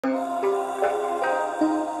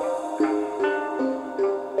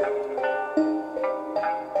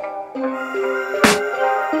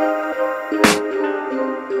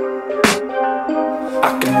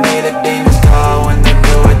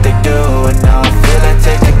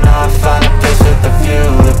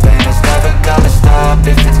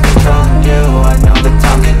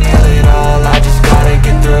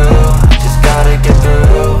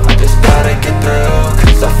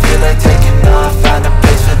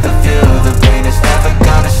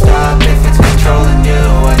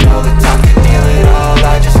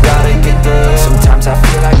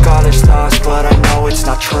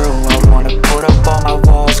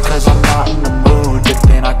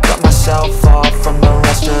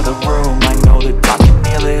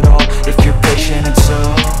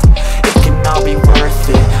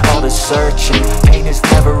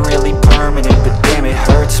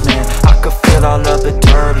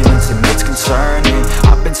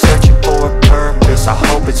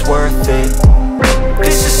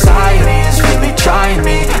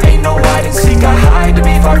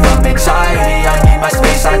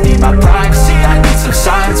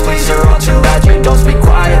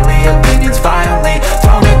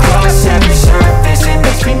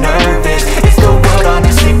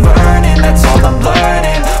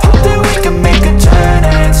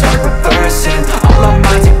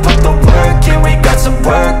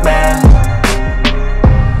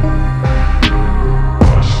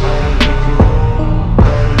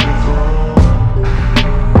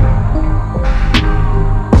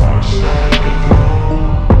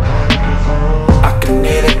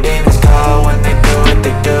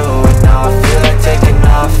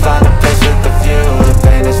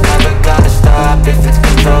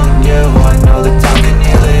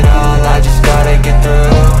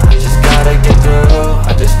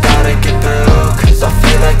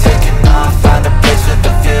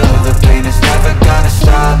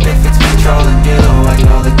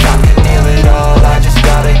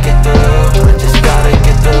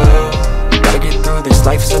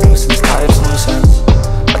Life is a nuisance, tired of loose ends.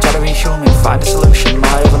 I try to be human, find a solution,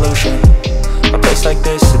 my evolution. A place like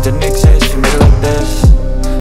this, it didn't exist, we made it like this.